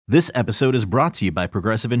This episode is brought to you by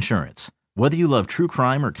Progressive Insurance. Whether you love true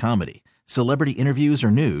crime or comedy, celebrity interviews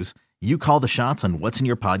or news, you call the shots on what's in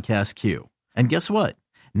your podcast queue. And guess what?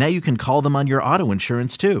 Now you can call them on your auto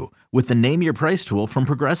insurance too with the Name Your Price tool from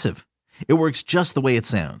Progressive. It works just the way it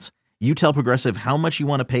sounds. You tell Progressive how much you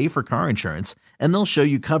want to pay for car insurance, and they'll show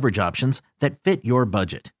you coverage options that fit your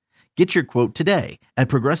budget. Get your quote today at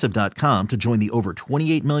Progressive.com to join the over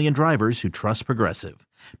 28 million drivers who trust Progressive.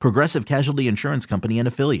 Progressive Casualty Insurance Company and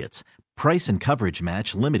Affiliates. Price and coverage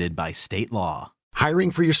match limited by state law. Hiring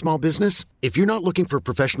for your small business? If you're not looking for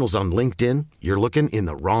professionals on LinkedIn, you're looking in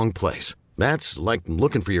the wrong place. That's like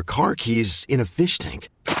looking for your car keys in a fish tank.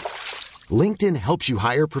 LinkedIn helps you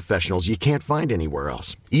hire professionals you can't find anywhere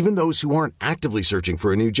else, even those who aren't actively searching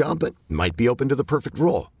for a new job but might be open to the perfect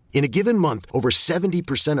role. In a given month, over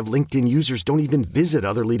 70% of LinkedIn users don't even visit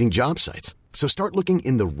other leading job sites. So start looking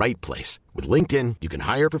in the right place. With LinkedIn, you can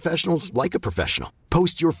hire professionals like a professional.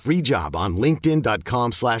 Post your free job on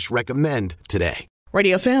linkedin.com/recommend today.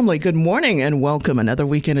 Radio family, good morning and welcome. Another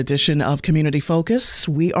weekend edition of Community Focus.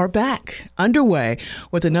 We are back underway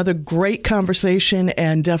with another great conversation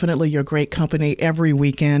and definitely your great company every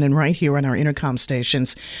weekend and right here on our intercom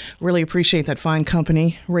stations. Really appreciate that fine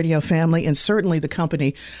company, radio family, and certainly the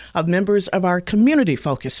company of members of our Community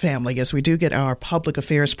Focus family as we do get our public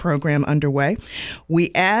affairs program underway.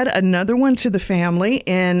 We add another one to the family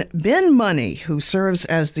in Ben Money, who serves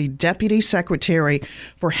as the Deputy Secretary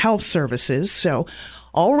for Health Services. So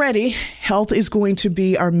already, health is going to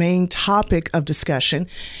be our main topic of discussion,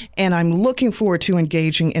 and I'm looking forward to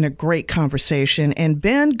engaging in a great conversation. And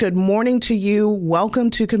Ben, good morning to you. Welcome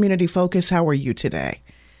to Community Focus. How are you today?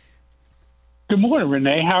 Good morning,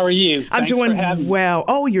 Renee. How are you? I'm doing well.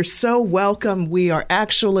 Oh, you're so welcome.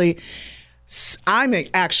 I'm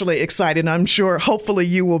actually excited. I'm sure, hopefully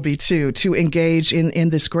you will be too, to engage in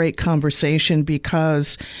this great conversation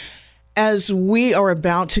because as we are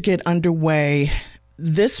about to get underway,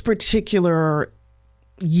 this particular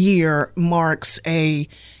year marks a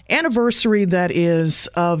anniversary that is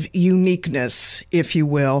of uniqueness, if you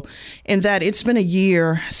will, in that it's been a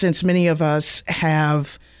year since many of us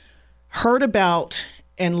have heard about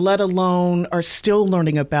and let alone are still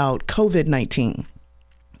learning about COVID-19.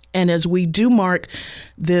 And as we do mark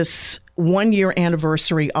this 1-year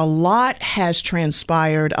anniversary, a lot has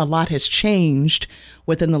transpired, a lot has changed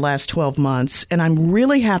within the last 12 months. And I'm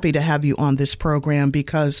really happy to have you on this program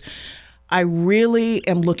because I really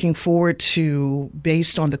am looking forward to,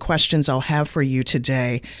 based on the questions I'll have for you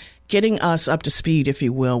today, getting us up to speed, if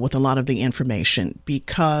you will, with a lot of the information.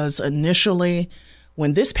 Because initially,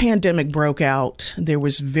 when this pandemic broke out, there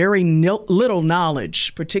was very little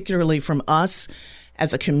knowledge, particularly from us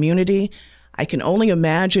as a community. I can only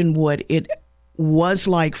imagine what it was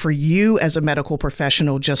like for you as a medical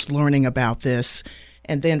professional just learning about this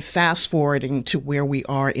and then fast forwarding to where we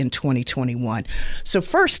are in 2021. So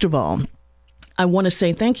first of all, I want to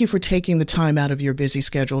say thank you for taking the time out of your busy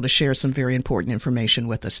schedule to share some very important information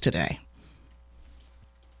with us today.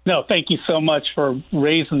 No, thank you so much for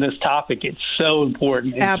raising this topic. It's so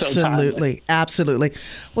important. Absolutely. Absolutely.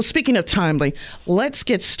 Well, speaking of timely, let's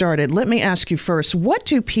get started. Let me ask you first, what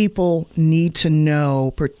do people need to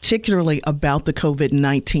know, particularly about the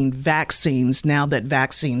COVID-19 vaccines now that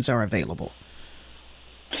vaccines are available?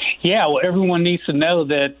 Yeah, well, everyone needs to know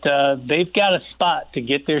that they've got a spot to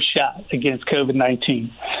get their shot against COVID-19.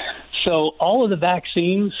 So all of the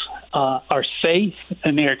vaccines are safe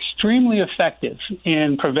and they're extremely effective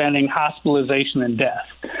in preventing hospitalization and death.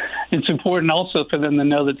 It's important also for them to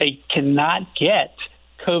know that they cannot get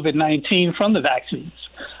COVID-19 from the vaccines.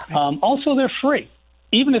 Also, they're free,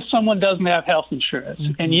 even if someone doesn't have health insurance.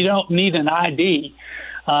 Mm-hmm. And you don't need an ID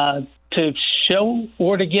to show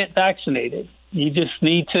or to get vaccinated. You just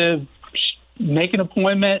need to make an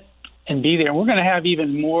appointment and be there. We're going to have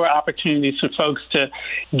even more opportunities for folks to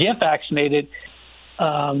get vaccinated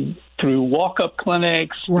through walk-up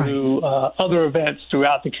clinics, right, through other events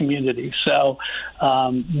throughout the community. So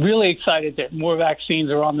really excited that more vaccines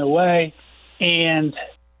are on their way and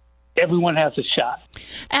everyone has a shot.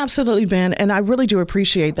 Absolutely, Ben. And I really do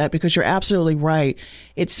appreciate that because you're absolutely right.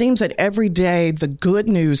 It seems that every day the good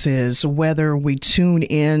news is whether we tune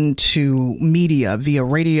in to media via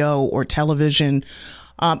radio or television,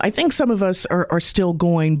 I think some of us are still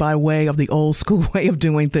going by way of the old school way of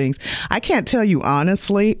doing things. I can't tell you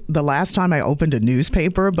honestly the last time I opened a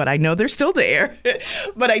newspaper, but I know they're still there.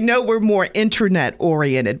 But I know we're more internet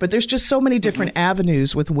oriented. But there's just so many different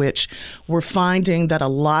avenues with which we're finding that a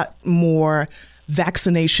lot more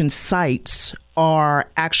vaccination sites are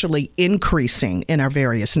actually increasing in our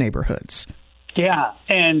various neighborhoods. Yeah,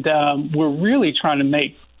 and we're really trying to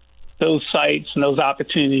make those sites and those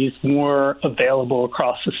opportunities more available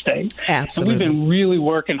across the state. Absolutely. And we've been really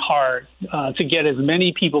working hard to get as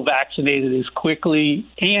many people vaccinated as quickly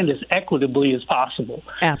and as equitably as possible.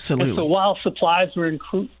 Absolutely. And so while supplies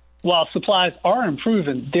are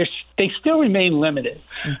improving, they still remain limited.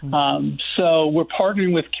 Mm-hmm. So we're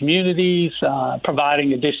partnering with communities,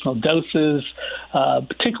 providing additional doses,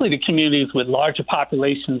 particularly to communities with larger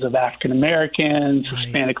populations of African Americans, right,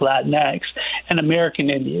 Hispanic, Latinx, and American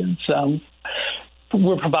Indians.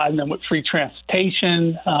 We're providing them with free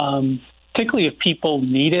transportation, particularly if people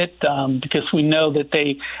need it, because we know that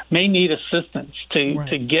they may need assistance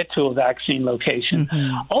to get to a vaccine location.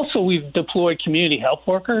 Mm-hmm. Also, we've deployed community health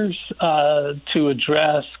workers to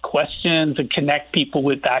address questions and connect people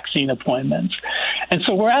with vaccine appointments. And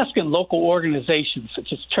so we're asking local organizations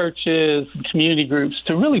such as churches and community groups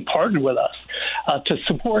to really partner with us to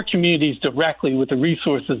support communities directly with the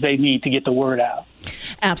resources they need to get the word out.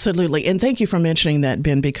 Absolutely. And thank you for mentioning that,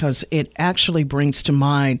 Ben, because it actually brings to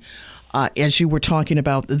mind as you were talking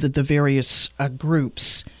about the various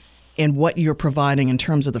groups and what you're providing in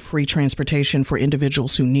terms of the free transportation for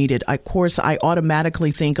individuals who need it. Of course, I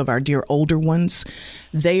automatically think of our dear older ones.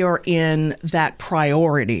 They are in that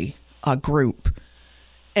priority group.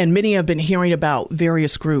 And many have been hearing about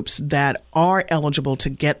various groups that are eligible to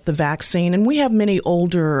get the vaccine. And we have many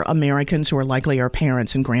older Americans who are likely our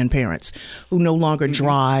parents and grandparents who no longer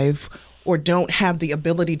drive or don't have the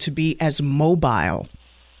ability to be as mobile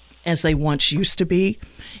as they once used to be.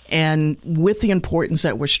 And with the importance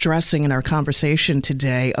that we're stressing in our conversation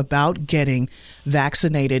today about getting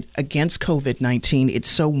vaccinated against COVID-19, it's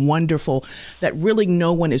so wonderful that really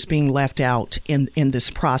no one is being left out in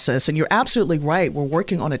this process. And you're absolutely right. We're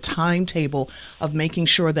working on a timetable of making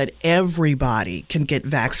sure that everybody can get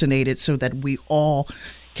vaccinated so that we all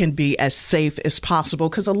can be as safe as possible,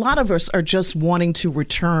 because a lot of us are just wanting to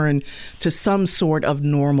return to some sort of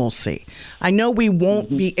normalcy. I know we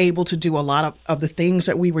won't be able to do a lot of the things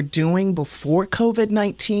that we were doing before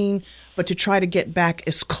COVID-19, but to try to get back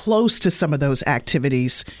as close to some of those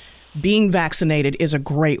activities, being vaccinated is a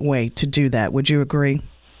great way to do that. Would you agree?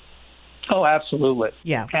 Oh, absolutely.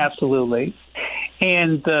 Yeah. Absolutely.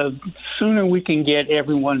 And the sooner we can get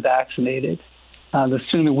everyone vaccinated, the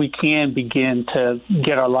sooner we can begin to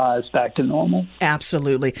get our lives back to normal.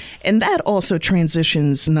 Absolutely. And that also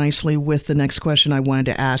transitions nicely with the next question I wanted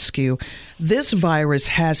to ask you. This virus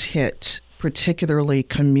has hit particularly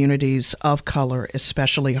communities of color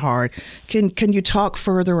especially hard. Can you talk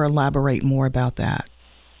further or elaborate more about that?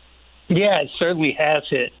 Yeah, it certainly has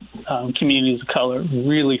hit communities of color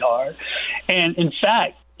really hard. And in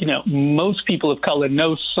fact, most people of color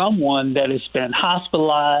know someone that has been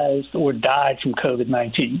hospitalized or died from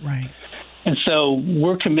COVID-19. Right. And so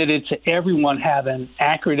we're committed to everyone having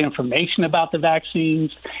accurate information about the vaccines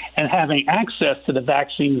and having access to the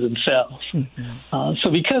vaccines themselves. Mm-hmm. So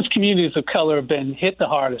because communities of color have been hit the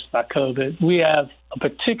hardest by COVID, we have a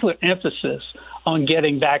particular emphasis on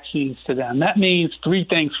getting vaccines to them. That means three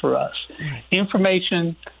things for us: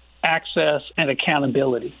 information, access, and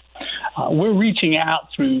accountability. We're reaching out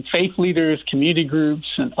through faith leaders, community groups,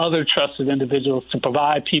 and other trusted individuals to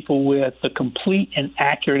provide people with the complete and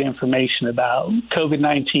accurate information about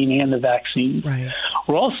COVID-19 and the vaccines. Right.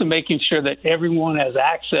 We're also making sure that everyone has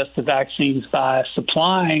access to vaccines by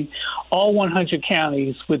supplying all 100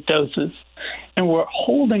 counties with doses. And we're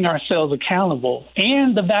holding ourselves accountable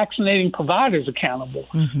and the vaccinating providers accountable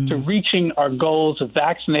to reaching our goals of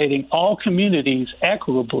vaccinating all communities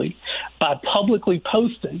equitably by publicly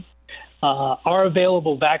posting our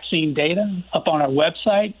available vaccine data up on our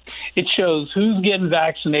website. It shows who's getting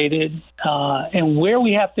vaccinated and where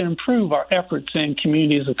we have to improve our efforts in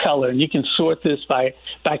communities of color. And you can sort this by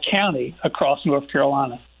county across North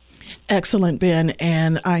Carolina. Excellent, Ben.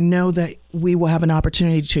 And I know that we will have an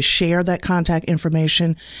opportunity to share that contact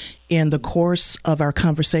information in the course of our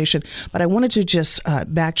conversation. But I wanted to just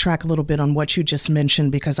backtrack a little bit on what you just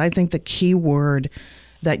mentioned, because I think the key word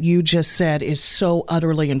that you just said is so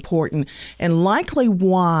utterly important, and likely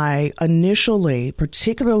why initially,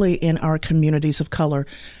 particularly in our communities of color,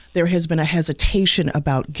 there has been a hesitation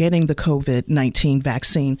about getting the COVID-19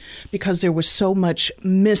 vaccine, because there was so much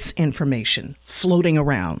misinformation floating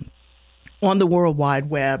around on the World Wide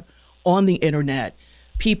Web, on the internet,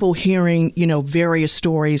 people hearing, various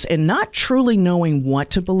stories and not truly knowing what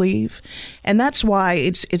to believe. And that's why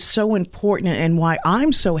it's so important, and why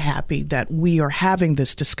I'm so happy that we are having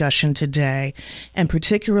this discussion today, and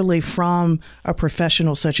particularly from a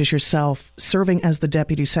professional such as yourself, serving as the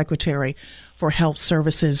Deputy Secretary for Health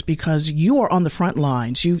Services, because you are on the front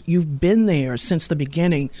lines. You've been there since the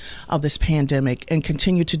beginning of this pandemic and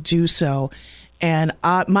continue to do so. And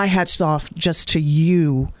my hat's off just to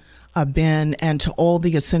you, Ben, and to all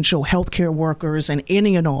the essential healthcare workers and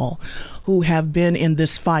any and all who have been in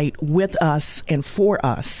this fight with us and for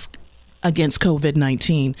us against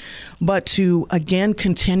COVID-19, but to, again,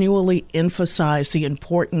 continually emphasize the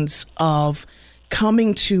importance of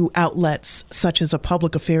coming to outlets such as a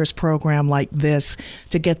public affairs program like this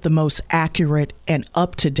to get the most accurate and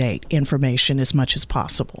up-to-date information as much as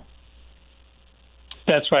possible.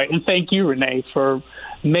 That's right. And thank you, Renee, for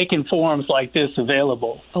making forums like this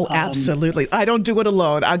available. Oh, absolutely. I don't do it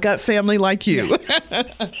alone. I've got family like you.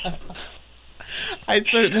 I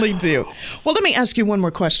certainly do. Well, let me ask you one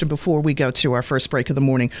more question before we go to our first break of the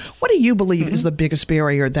morning. What do you believe is the biggest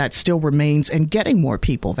barrier that still remains in getting more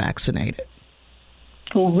people vaccinated?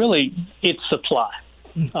 Well, really, it's supply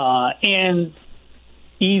and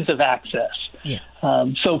ease of access. Yeah.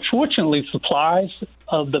 So fortunately, supplies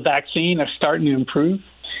of the vaccine are starting to improve,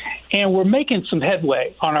 and we're making some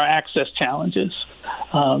headway on our access challenges.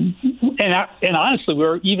 And honestly,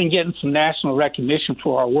 we're even getting some national recognition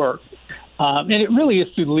for our work. And it really is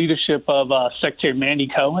through the leadership of Secretary Mandy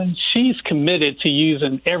Cohen. She's committed to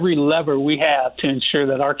using every lever we have to ensure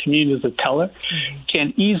that our communities of color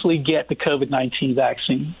can easily get the COVID-19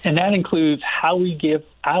 vaccine. And that includes how we give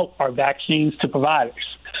out our vaccines to providers,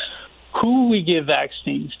 who we give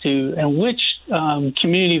vaccines to, and which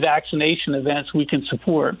community vaccination events we can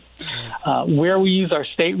support, where we use our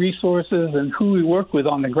state resources, and who we work with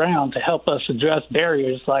on the ground to help us address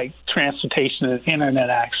barriers like transportation and internet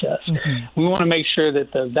access. We want to make sure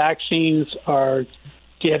that the vaccines are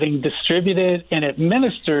getting distributed and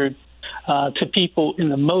administered to people in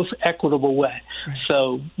the most equitable way.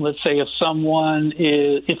 So let's say if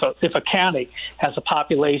if a county has a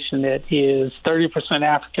population that is 30%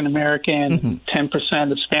 African American, 10%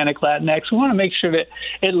 Hispanic Latinx, we want to make sure that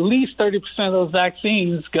at least 30% of those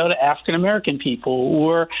vaccines go to African American people,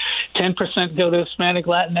 or 10% go to Hispanic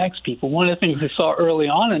Latinx people. One of the things we saw early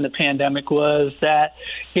on in the pandemic was that,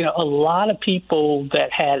 a lot of people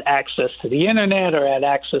that had access to the internet or had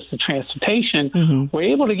access to transportation were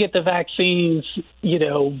able to get the vaccines,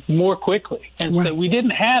 more quickly. And so we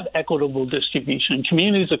didn't have equitable distribution.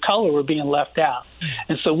 Communities of color were being left out.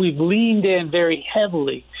 And so we've leaned in very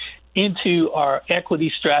heavily into our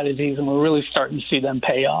equity strategies, and we're really starting to see them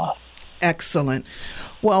pay off. Excellent.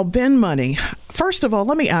 Well, Ben Money, first of all,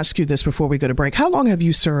 let me ask you this before we go to break. How long have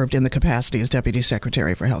you served in the capacity as Deputy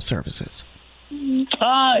Secretary for Health Services?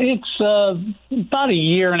 It's about a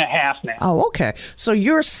year and a half now. Oh, okay. So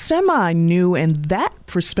you're semi-new in that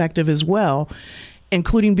perspective as well,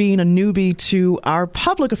 including being a newbie to our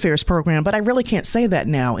public affairs program. But I really can't say that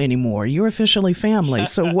now anymore. You're officially family.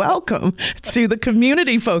 So welcome to the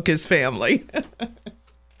Community Focus family.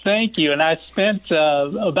 Thank you. And I spent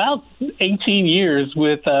about 18 years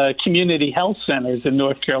with community health centers in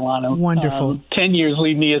North Carolina. Wonderful. 10 years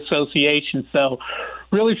leading the association. So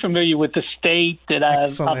really familiar with the state that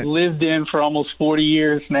I've lived in for almost 40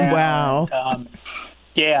 years now. Wow. And,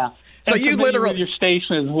 yeah. So and you literally, with your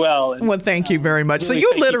station as well. And, well, thank you very much. Really, so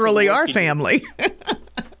you literally are family.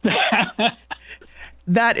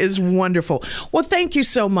 That is wonderful. Well, thank you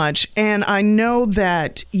so much. And I know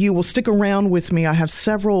that you will stick around with me. I have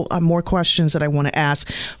several more questions that I want to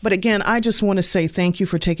ask. But again, I just want to say thank you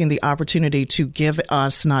for taking the opportunity to give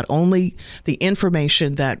us not only the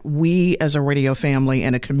information that we as a radio family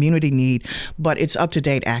and a community need, but it's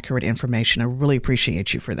up-to-date, accurate information. I really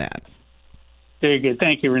appreciate you for that. Very good.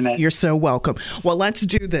 Thank you, Renee. You're so welcome. Well, let's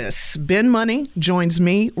do this. Ben Money joins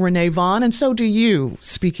me, Renee Vaughn, and so do you,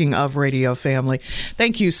 speaking of radio family.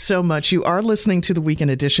 Thank you so much. You are listening to the weekend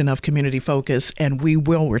edition of Community Focus, and we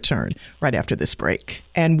will return right after this break.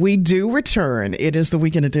 And we do return. It is the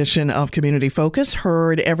weekend edition of Community Focus,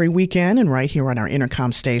 heard every weekend and right here on our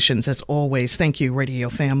Intercom stations. As always, thank you, radio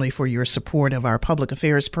family, for your support of our public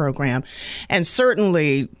affairs program, and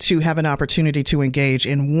certainly to have an opportunity to engage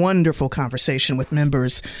in wonderful conversation with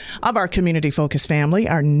members of our Community Focus family.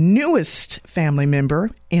 Our newest family member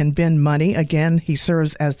in Ben Money. Again, he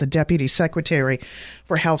serves as the Deputy Secretary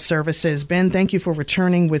for Health Services. Ben, thank you for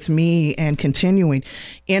returning with me and continuing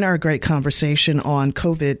in our great conversation on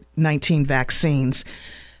COVID-19 vaccines.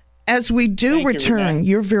 As we do return,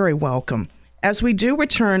 you're very welcome. As we do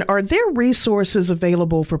return, are there resources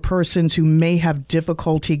available for persons who may have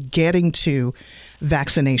difficulty getting to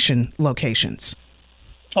vaccination locations?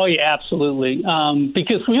 Oh, yeah, absolutely.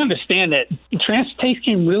 Because we understand that transportation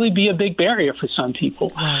can really be a big barrier for some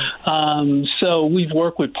people. So we've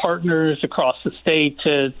worked with partners across the state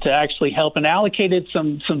to actually help and allocated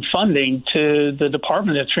some funding to the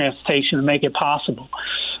Department of Transportation to make it possible.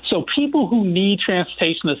 So people who need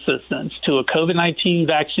transportation assistance to a COVID-19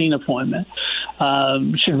 vaccine appointment,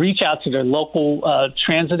 should reach out to their local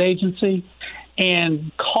transit agency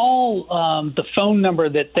and call the phone number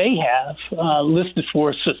that they have listed for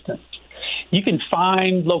assistance. You can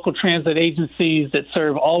find local transit agencies that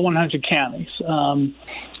serve all 100 counties.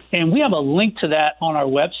 And we have a link to that on our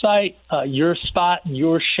website,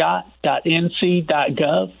 yourspotyourshot.nc.gov.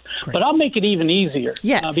 Great. But I'll make it even easier.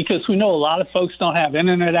 Yes. Because we know a lot of folks don't have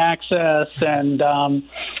internet access, and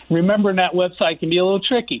remembering that website can be a little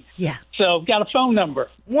tricky. Yeah. So I've got a phone number.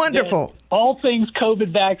 Wonderful. All things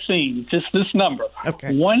COVID vaccine, just this number. Okay.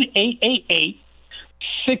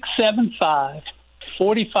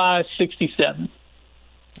 1-888-675-4567.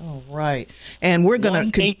 All right. And we're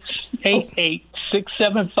going to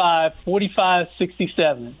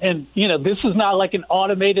 1-888-675-4567. And, this is not like an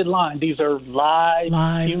automated line. These are live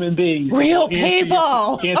human beings. Real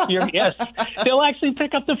people. Yes. They'll actually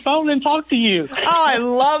pick up the phone and talk to you. Oh, I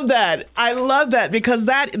love that. I love that, because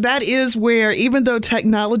that is where, even though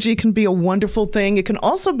technology can be a wonderful thing, it can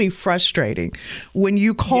also be frustrating when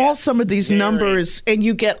you call some of these numbers and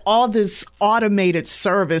you get all this automated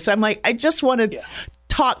service. I'm like, I just want to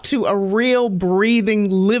talk to a real, breathing,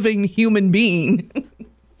 living human being.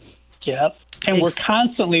 Yep. And we're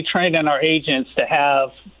constantly training our agents to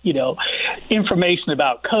have, information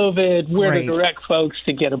about COVID, where to direct folks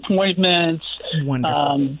to get appointments,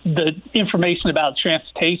 the information about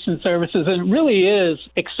transportation services. And it really is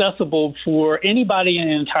accessible for anybody in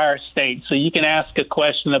the entire state. So you can ask a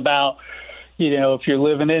question about, if you're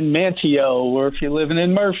living in Manteo or if you're living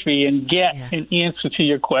in Murphy, and get an answer to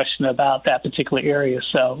your question about that particular area.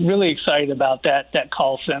 So really excited about that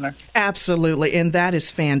call center. Absolutely. And that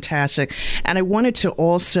is fantastic. And I wanted to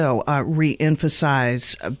also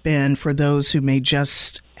reemphasize, Ben, for those who may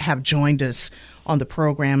just have joined us on the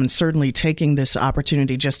program, and certainly taking this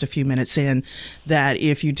opportunity just a few minutes in, that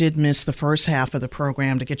if you did miss the first half of the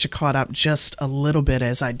program, to get you caught up just a little bit,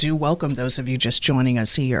 as I do welcome those of you just joining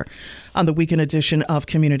us here on the weekend edition of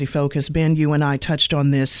Community Focus. Ben, you and I touched on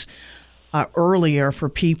this earlier, for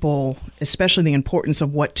people, especially the importance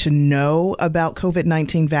of what to know about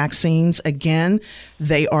COVID-19 vaccines. Again,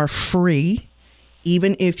 they are free.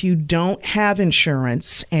 Even if you don't have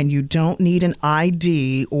insurance and you don't need an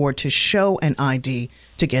ID or to show an ID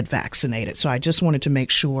to get vaccinated. So I just wanted to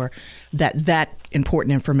make sure that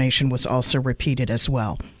important information was also repeated as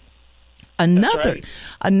well.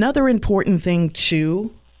 Another important thing,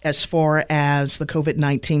 too, as far as the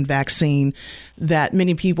COVID-19 vaccine, that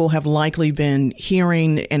many people have likely been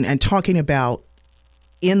hearing and talking about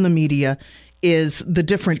in the media, is the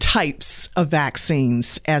different types of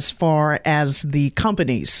vaccines, as far as the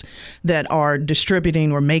companies that are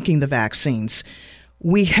distributing or making the vaccines.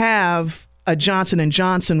 We have a Johnson &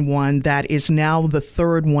 Johnson one that is now the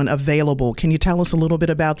third one available. Can you tell us a little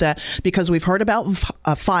bit about that? Because we've heard about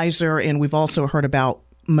Pfizer, and we've also heard about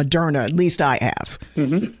Moderna, at least I have.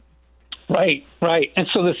 Mm-hmm. Right. And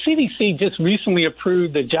so the CDC just recently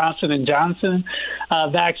approved the Johnson & Johnson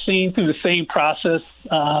vaccine through the same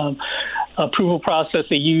approval process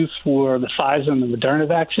they use for the Pfizer and the Moderna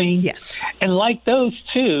vaccine. Yes. And like those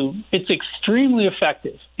two, it's extremely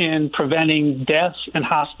effective in preventing deaths and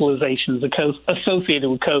hospitalizations associated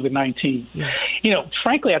with COVID-19. Yeah.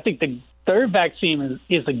 Frankly, I think the third vaccine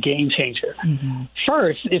is a game changer. Mm-hmm.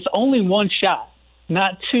 First, it's only one shot,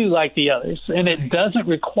 not two like the others. And it doesn't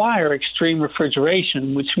require extreme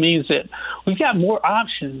refrigeration, which means that we've got more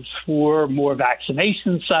options for more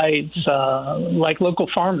vaccination sites, like local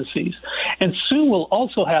pharmacies. And soon we'll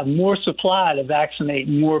also have more supply to vaccinate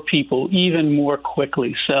more people even more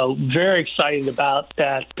quickly. So very excited about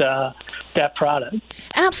that product.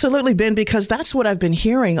 Absolutely, Ben, because that's what I've been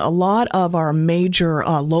hearing. A lot of our major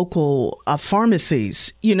local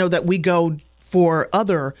pharmacies, that we go for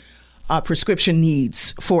other prescription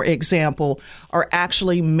needs, for example, are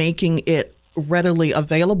actually making it readily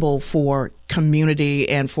available for community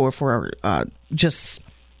and for just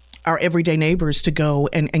our everyday neighbors to go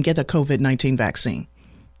and get the COVID-19 vaccine.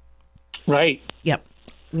 Right. Yep.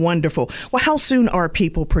 Wonderful. Well, how soon are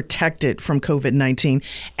people protected from COVID-19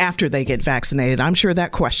 after they get vaccinated? I'm sure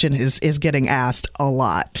that question is getting asked a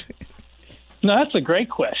lot. No, that's a great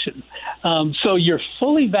question. So you're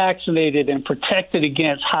fully vaccinated and protected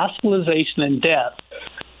against hospitalization and death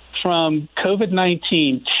from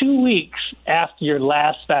COVID-19 2 weeks after your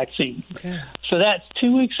last vaccine. Okay. So that's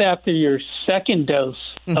 2 weeks after your second dose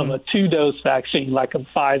of a 2-dose vaccine, like a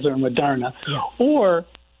Pfizer and Moderna, or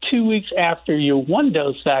 2 weeks after your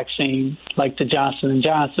 1-dose vaccine, like the Johnson &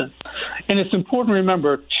 Johnson. And it's important to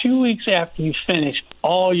remember, 2 weeks after you finish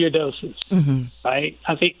all your doses, right?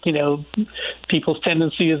 I think, people's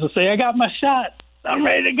tendency is to say, I got my shot, I'm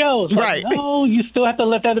ready to go. It's right. Like, no, you still have to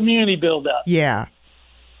let that immunity build up. Yeah.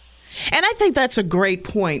 And I think that's a great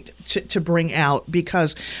point to bring out,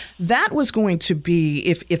 because that was going to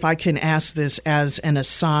be, if I can ask this as an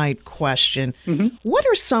aside question, what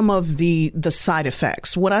are some of the side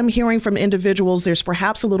effects? What I'm hearing from individuals, there's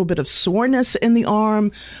perhaps a little bit of soreness in the arm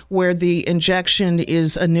where the injection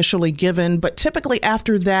is initially given, but typically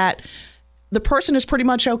after that, the person is pretty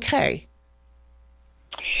much okay.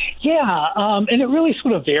 Yeah, and it really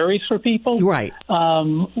sort of varies for people. Right.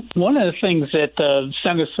 One of the things that the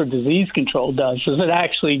Centers for Disease Control does is it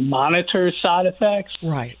actually monitors side effects.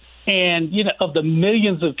 Right. And, of the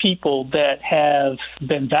millions of people that have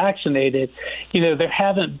been vaccinated, there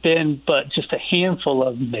haven't been but just a handful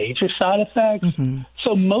of major side effects.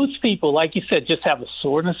 So most people, like you said, just have a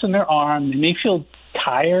soreness in their arm. They may feel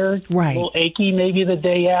tired, right. a little achy maybe the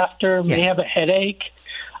day after, may have a headache,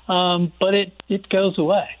 but it goes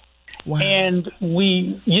away. Wow. And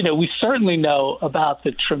we certainly know about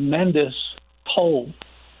the tremendous toll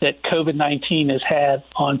that COVID-19 has had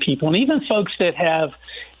on people, and even folks that have,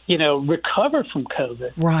 recovered from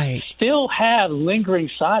COVID, right, still have lingering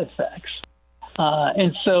side effects.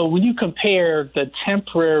 And so when you compare the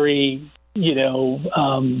temporary,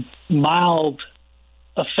 mild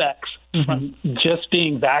effects from just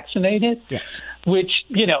being vaccinated, yes, which,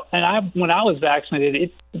 and when I was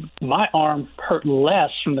vaccinated, my arm hurt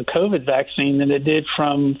less from the COVID vaccine than it did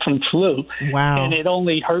from flu. Wow. And it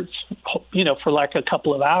only hurts, for like a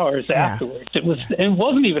couple of hours afterwards. It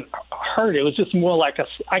wasn't even hurt. It was just more like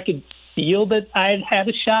I could feel that I had had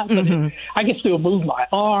a shot, but I could still move my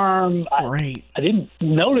arm. Right. I didn't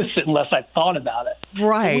notice it unless I thought about it.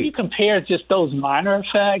 Right. So when you compare just those minor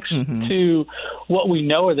effects to what we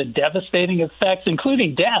know are the devastating effects,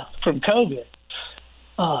 including death from COVID,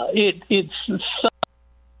 it's such an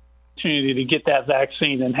opportunity to get that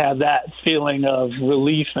vaccine and have that feeling of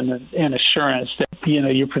relief and assurance that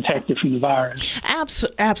you're protected from the virus.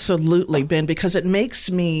 Absolutely, Ben, because it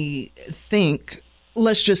makes me think.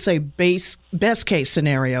 Let's just say best case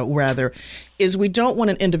scenario, rather, is we don't want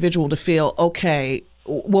an individual to feel, okay,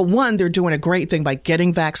 well, one, they're doing a great thing by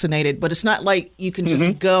getting vaccinated, but it's not like you can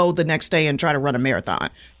just go the next day and try to run a marathon.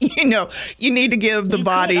 You need to give the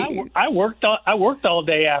body. I worked all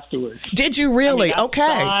day afterwards. Did you really?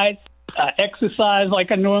 Okay. Exercise like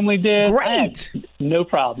I normally did. Great. No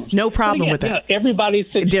problem. No problem with that. Everybody's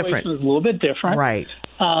situation different. is a little bit different. Right.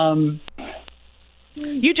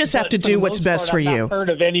 You just have to do what's best for you. I've not heard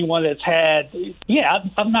of anyone that's had.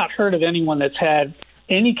 I've not heard of anyone that's had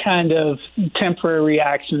any kind of temporary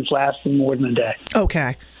reactions lasting more than a day.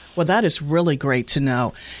 Okay. Well, that is really great to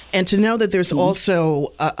know. And to know that there's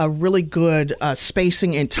also a really good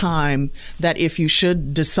spacing in time that if you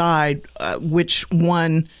should decide which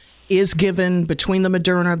one is given between the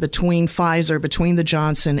Moderna, between Pfizer, between the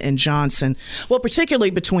Johnson & Johnson, well,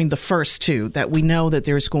 particularly between the first two, that we know that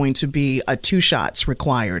there's going to be 2 shots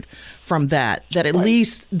required from that at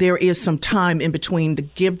least there is some time in between to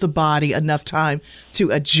give the body enough time to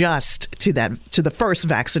adjust to the first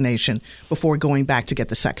vaccination before going back to get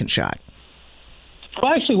the second shot.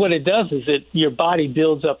 Well, actually, what it does is your body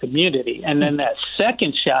builds up immunity, and then that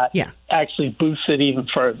second shot actually boosts it even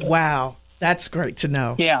further. Wow. That's great to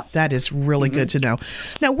know. Yeah. That is really good to know.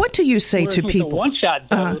 Now, what do you say to people? The one-shot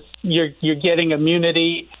dose, you're getting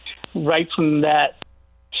immunity right from that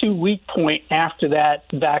 2-week point after that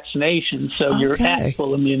vaccination. So you're at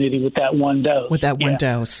full immunity with that one dose. With that one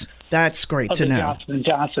dose. That's great to know. Johnson &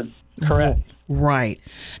 Johnson. Correct. Right.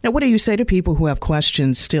 Now, what do you say to people who have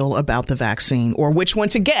questions still about the vaccine or which one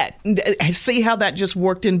to get? See how that just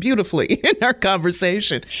worked in beautifully in our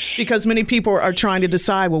conversation, because many people are trying to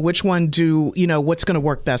decide, well, which one what's going to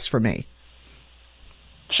work best for me?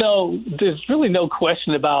 So there's really no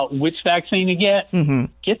question about which vaccine to get.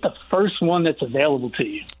 Get the first one that's available to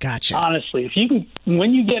you. Gotcha. Honestly, if you can,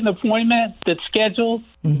 when you get an appointment that's scheduled,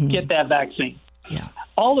 get that vaccine. Yeah.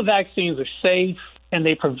 All the vaccines are safe and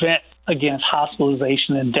they prevent against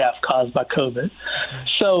hospitalization and death caused by COVID.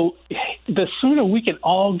 So the sooner we can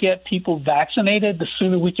all get people vaccinated, the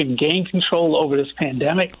sooner we can gain control over this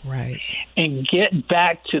pandemic and get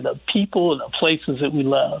back to the people and the places that we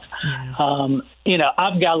love. Yeah.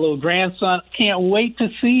 I've got a little grandson. Can't wait to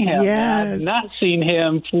see him. Yes. I've not seen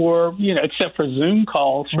him for, except for Zoom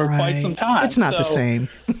calls for quite some time. It's not the same.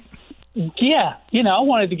 Yeah. I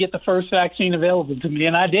wanted to get the first vaccine available to me,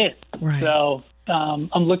 and I did. Right. So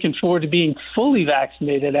I'm looking forward to being fully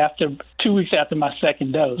vaccinated after 2 weeks after my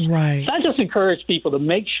second dose. Right. So I just encourage people to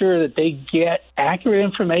make sure that they get accurate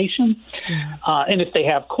information. Yeah. And if they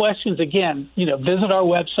have questions, again, visit our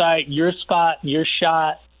website, YourSpot,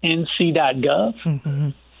 YourShot,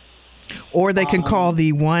 nc.gov. Or they can call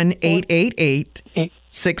the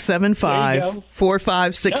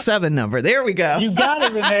 1-888-675-4567 number. There we go. You got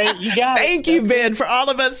it, Renee. You got it. Thank you, Ben, for all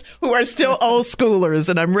of us who are still old schoolers,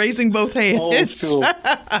 and I'm raising both hands Old school.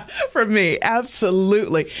 for me.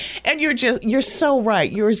 Absolutely. And you're so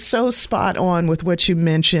right. You're so spot on with what you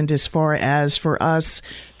mentioned as far as for us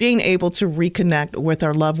being able to reconnect with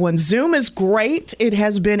our loved ones. Zoom is great. It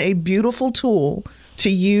has been a beautiful tool to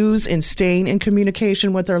use in staying in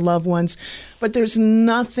communication with our loved ones. But there's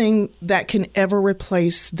nothing that can ever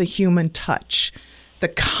replace the human touch, the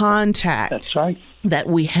contact That's right. that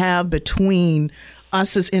we have between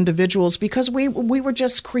us as individuals, because we were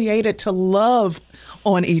just created to love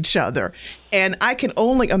on each other. And I can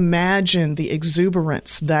only imagine the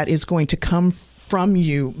exuberance that is going to come from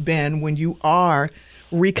you, Ben, when you are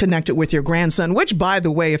reconnected with your grandson, which, by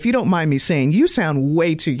the way, if you don't mind me saying, you sound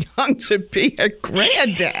way too young to be a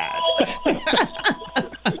granddad.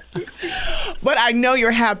 But I know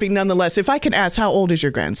you're happy nonetheless. If I can ask, how old is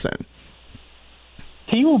your grandson?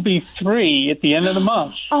 He will be 3 at the end of the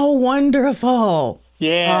month. Oh, wonderful.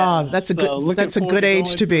 Yeah. Oh, that's a good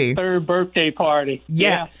age to be. Third birthday party.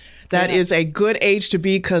 Yeah. That is a good age to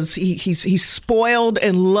be, because he's spoiled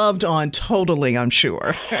and loved on totally, I'm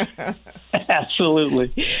sure.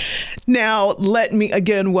 Absolutely. Now, let me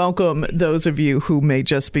again welcome those of you who may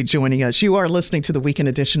just be joining us. You are listening to the weekend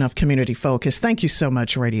edition of Community Focus. Thank you so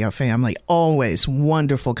much, radio family. Always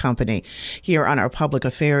wonderful company here on our public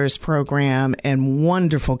affairs program, and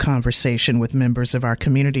wonderful conversation with members of our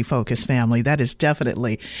Community Focus family. That is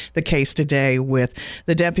definitely the case today with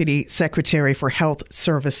the Deputy Secretary for Health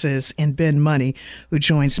Services and Ben Money, who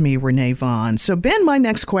joins me, Renee Vaughn. So, Ben, my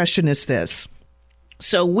next question is this.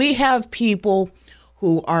 So we have people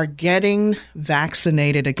who are getting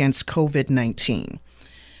vaccinated against COVID-19.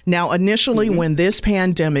 Now, initially, when this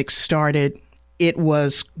pandemic started, it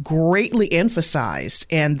was greatly emphasized,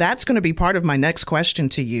 and that's going to be part of my next question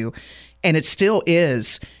to you, and it still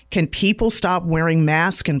is. Can people stop wearing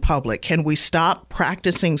masks in public? Can we stop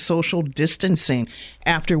practicing social distancing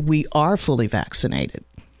after we are fully vaccinated?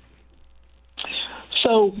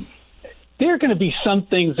 So there are going to be some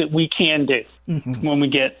things that we can do when we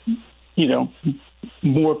get,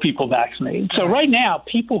 more people vaccinated. So right now,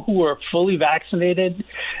 people who are fully vaccinated,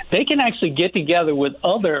 they can actually get together with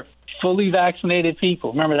other fully vaccinated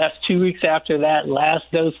people. Remember, that's 2 weeks after that last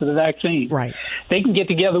dose of the vaccine. Right. They can get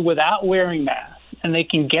together without wearing masks, and they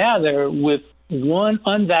can gather with one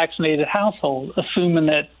unvaccinated household, assuming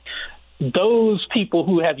that those people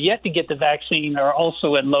who have yet to get the vaccine are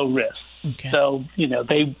also at low risk. Okay. So,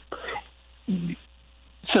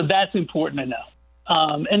 so that's important to know.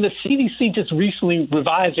 And the CDC just recently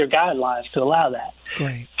revised their guidelines to allow that.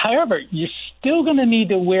 Great. However, you're still going to need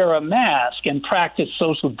to wear a mask and practice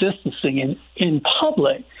social distancing in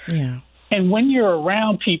public. Yeah. And when you're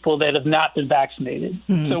around people that have not been vaccinated.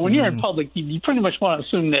 So when you're in public, you pretty much want to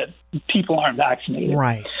assume that people aren't vaccinated.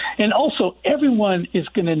 Right. And also, everyone is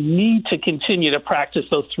going to need to continue to practice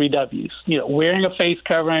those 3 W's. Wearing a face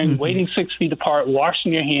covering, waiting 6 feet apart,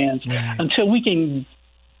 washing your hands,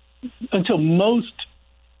 until most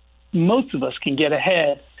of us can get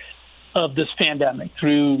ahead of this pandemic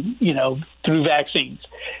through vaccines.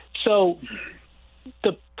 So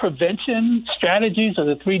the prevention strategies of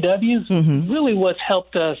the 3 W's really what's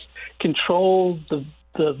helped us control the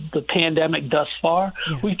pandemic thus far.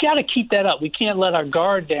 Yeah. We've got to keep that up. We can't let our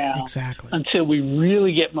guard down until we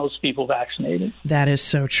really get most people vaccinated. That is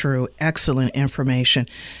so true. Excellent information.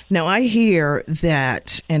 Now, I hear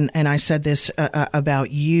that, and I said this about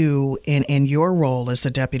you in your role as the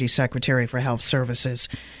Deputy Secretary for Health Services.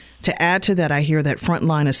 To add to that, I hear that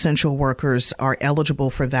frontline essential workers are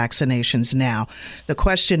eligible for vaccinations now. The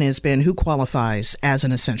question is, Ben, who qualifies as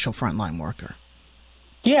an essential frontline worker?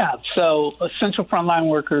 Yeah, so essential frontline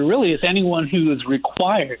worker really is anyone who is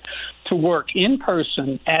required to work in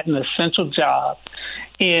person at an essential job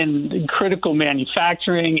in critical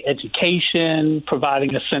manufacturing, education,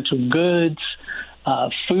 providing essential goods,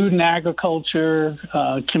 food and agriculture,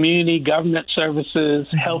 community government services,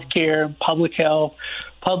 healthcare, public health,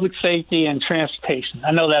 public safety, and transportation.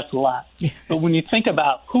 I know that's a lot. But when you think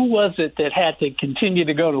about who was it that had to continue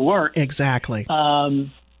to go to work exactly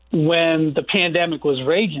when the pandemic was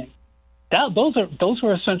raging, those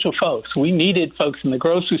were essential folks. We needed folks in the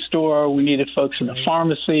grocery store. We needed folks in the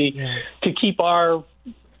pharmacy to keep our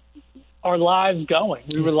lives going.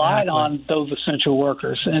 We relied on those essential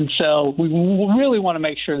workers. And so we really want to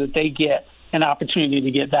make sure that they get an opportunity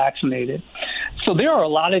to get vaccinated. So there are a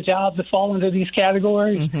lot of jobs that fall into these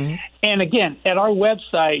categories. And again, at our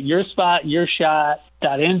website,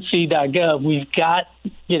 yourspotyourshot.nc.gov, we've got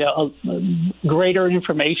greater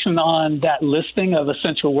information on that listing of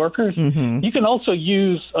essential workers, you can also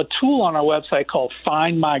use a tool on our website called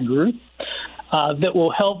Find My Group that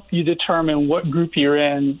will help you determine what group you're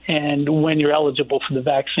in and when you're eligible for the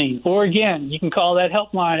vaccine. Or again, you can call that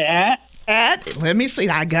helpline let me see,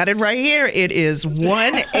 I got it right here. It is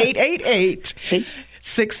 1-888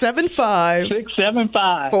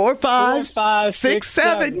 675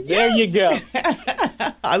 4567. There you go.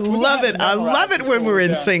 I love it. I love it when we're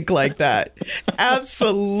in sync like that.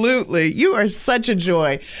 Absolutely. You are such a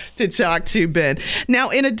joy to talk to, Ben. Now,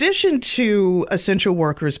 in addition to essential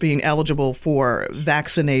workers being eligible for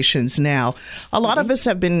vaccinations now, a lot of us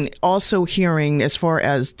have been also hearing, as far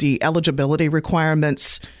as the eligibility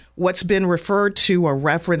requirements, what's been referred to or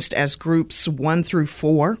referenced as groups 1 through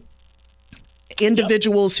 4.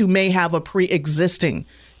 Individuals who may have a pre-existing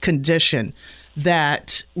condition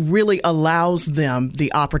that really allows them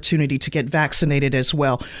the opportunity to get vaccinated as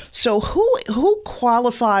well. So who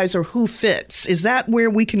qualifies or who fits? Is that where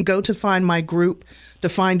we can go to Find My Group to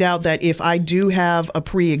find out that if I do have a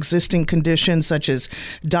pre-existing condition such as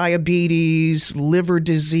diabetes, liver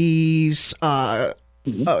disease,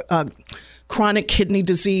 chronic kidney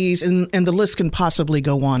disease, and the list can possibly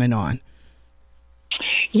go on and on?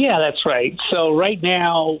 Yeah, that's right. So right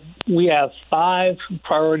now we have 5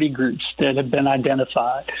 priority groups that have been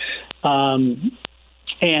identified. And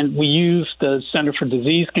we use the Center for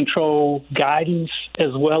Disease Control guidance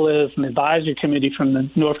as well as an advisory committee from the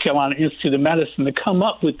North Carolina Institute of Medicine to come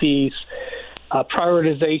up with these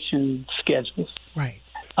prioritization schedules. Right.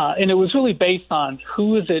 And it was really based on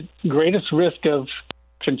who is at greatest risk of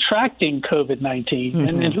contracting COVID-19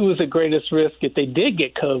 and who is at greatest risk if they did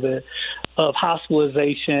get COVID of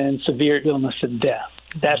hospitalization, severe illness, and death.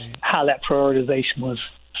 That's how that prioritization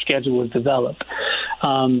schedule was developed.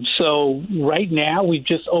 So right now we've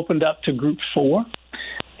just opened up to Group 4.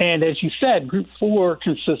 And as you said, Group 4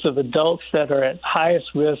 consists of adults that are at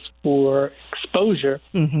highest risk for exposure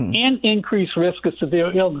and increased risk of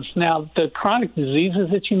severe illness. Now, the chronic diseases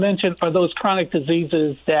that you mentioned are those chronic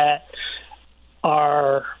diseases that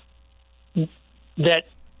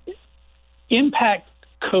impact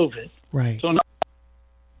COVID. Right. So in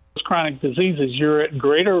those chronic diseases, you're at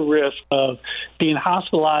greater risk of being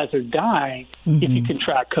hospitalized or dying if you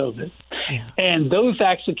contract COVID. Yeah. And those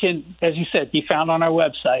actually can, as you said, be found on our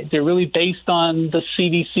website. They're really based on the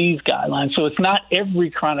CDC's guidelines. So it's not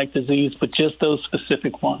every chronic disease, but just those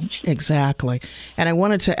specific ones. Exactly. And I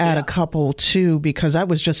wanted to add a couple, too, because that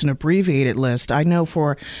was just an abbreviated list. I know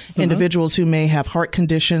for individuals who may have heart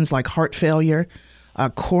conditions like heart failure,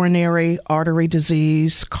 coronary artery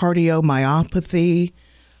disease, cardiomyopathy,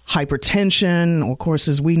 hypertension, of course,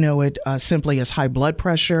 as we know it simply as high blood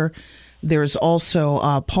pressure. There's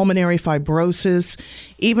also pulmonary fibrosis,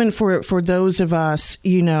 even for those of us,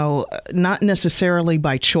 not necessarily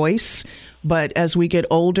by choice, but as we get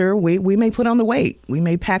older, we may put on the weight. We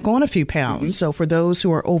may pack on a few pounds. So for those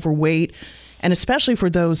who are overweight, and especially for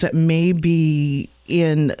those that may be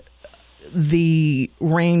in the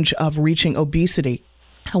range of reaching obesity,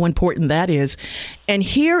 how important that is. And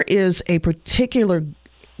here is a particular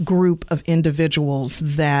group of individuals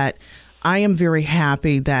that I am very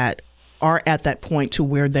happy that are at that point to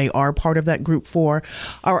where they are part of that Group 4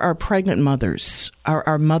 are our pregnant mothers,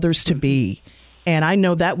 our mothers-to-be. And I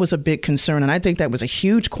know that was a big concern, and I think that was a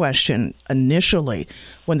huge question initially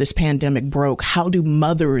when this pandemic broke. How do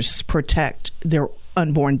mothers protect their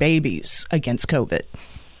unborn babies against COVID?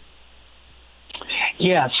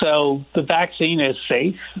 Yeah, so the vaccine is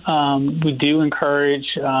safe. We do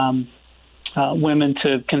encourage women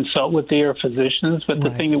to consult with their physicians, but the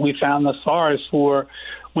thing that we found thus far is for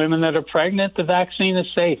women that are pregnant, the vaccine is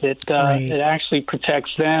safe. It actually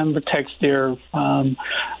protects them, protects their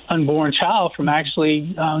unborn child from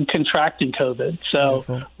actually contracting COVID.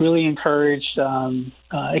 So really encourage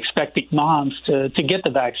expecting moms to get the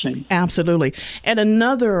vaccine. Absolutely. And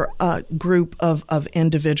another group of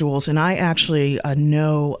individuals, and I actually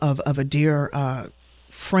know of a dear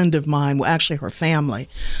friend of mine, well, actually her family,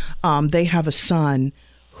 they have a son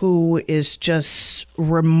who is just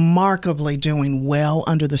remarkably doing well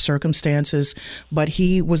under the circumstances, but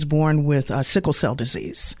he was born with sickle cell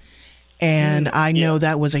disease. And I know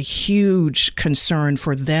that was a huge concern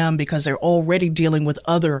for them because they're already dealing with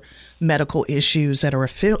other medical issues that are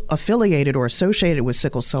affiliated or associated with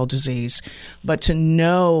sickle cell disease. But to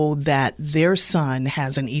know that their son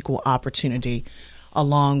has an equal opportunity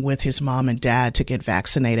along with his mom and dad to get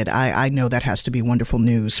vaccinated, I know that has to be wonderful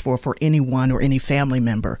news for anyone or any family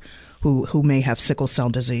member who may have sickle cell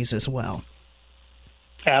disease as well.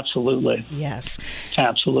 Absolutely. Yes.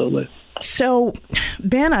 Absolutely. So,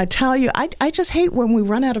 Ben, I tell you, I just hate when we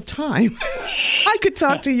run out of time. I could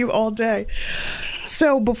talk to you all day.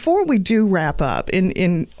 So before we do wrap up,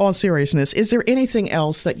 in all seriousness, is there anything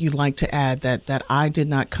else that you'd like to add that I did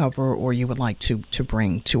not cover or you would like to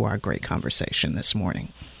bring to our great conversation this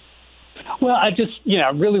morning? Well, I just,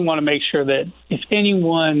 I really want to make sure that if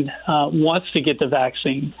anyone wants to get the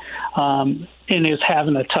vaccine and is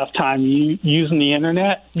having a tough time using the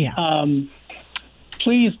internet,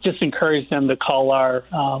 please just encourage them to call our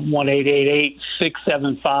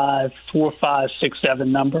 1-888-675-4567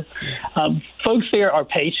 number. Folks there are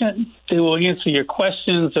patient. They will answer your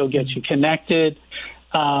questions. They'll get you connected.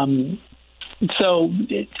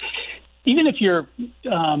 Even if you're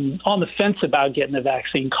on the fence about getting the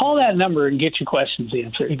vaccine, call that number and get your questions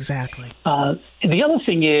answered. Exactly. The other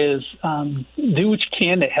thing is do what you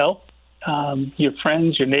can to help your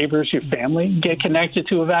friends, your neighbors, your family get connected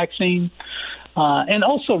to a vaccine. And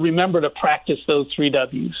also remember to practice those 3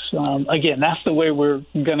 W's. Again, that's the way we're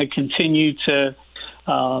going to continue to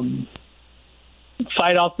fight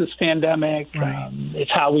off this pandemic. Right.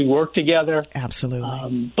 It's how we work together.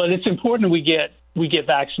 Absolutely. But it's important we get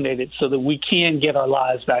vaccinated so that we can get our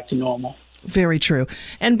lives back to normal. Very true.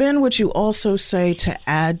 And Ben, would you also say, to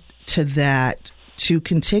add to that, to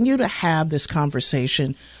continue to have this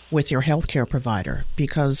conversation with your healthcare provider?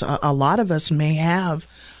 Because a lot of us may have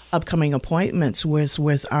upcoming appointments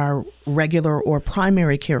with our regular or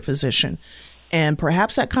primary care physician, and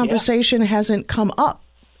perhaps that conversation hasn't come up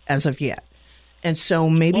as of yet. And so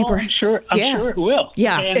maybe I'm sure it will.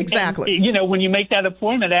 Yeah, and, exactly. And, when you make that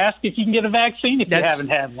appointment, ask if you can get a vaccine if you haven't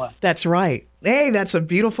had one. That's right. Hey, that's a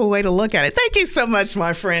beautiful way to look at it. Thank you so much,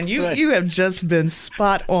 my friend. You have just been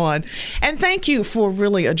spot on. And thank you for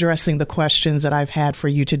really addressing the questions that I've had for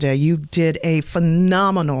you today. You did a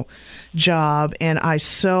phenomenal job, and I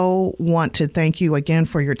so want to thank you again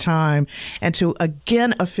for your time and to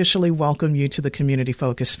again officially welcome you to the Community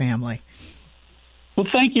Focus family. Well,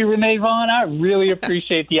 thank you, Renee Vaughn. I really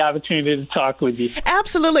appreciate the opportunity to talk with you.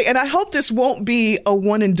 Absolutely. And I hope this won't be a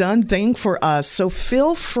one and done thing for us. So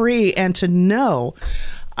feel free and to know,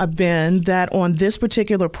 Ben, that on this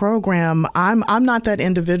particular program, I'm not that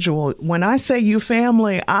individual. When I say you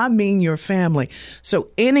family, I mean your family. So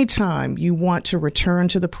anytime you want to return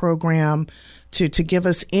to the program, to give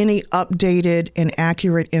us any updated and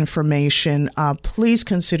accurate information, please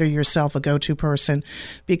consider yourself a go-to person,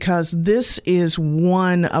 because this is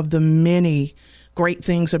one of the many great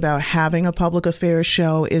things about having a public affairs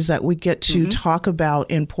show, is that we get to talk about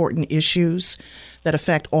important issues that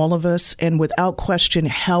affect all of us. And without question,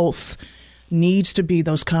 health needs to be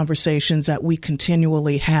those conversations that we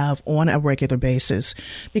continually have on a regular basis,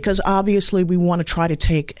 because obviously we want to try to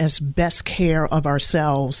take as best care of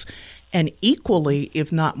ourselves, and equally,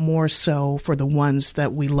 if not more so, for the ones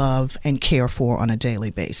that we love and care for on a daily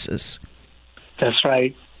basis. That's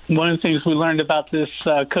right. One of the things we learned about this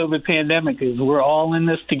COVID pandemic is we're all in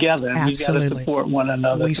this together, and we've got to support one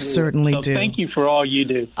another. We certainly do. Thank you for all you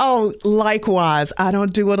do. Oh, likewise. I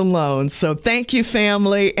don't do it alone. So thank you,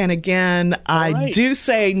 family. And again, I do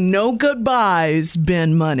say no goodbyes,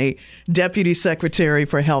 Ben Money, Deputy Secretary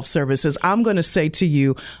for Health Services. I'm going to say to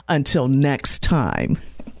you, until next time.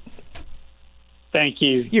 Thank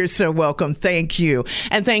you. You're so welcome. Thank you.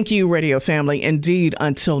 And thank you, radio family. Indeed,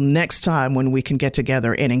 until next time when we can get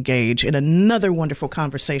together and engage in another wonderful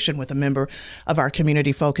conversation with a member of our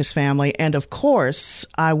Community Focus family. And of course,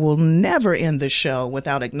 I will never end the show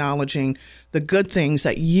without acknowledging the good things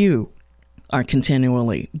that you are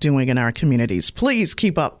continually doing in our communities. Please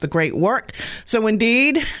keep up the great work. So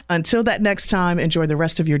indeed, until that next time, enjoy the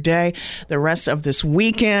rest of your day, the rest of this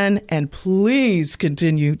weekend, and please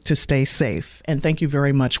continue to stay safe. And thank you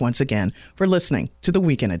very much once again for listening to the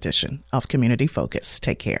weekend edition of Community Focus.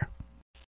 Take care.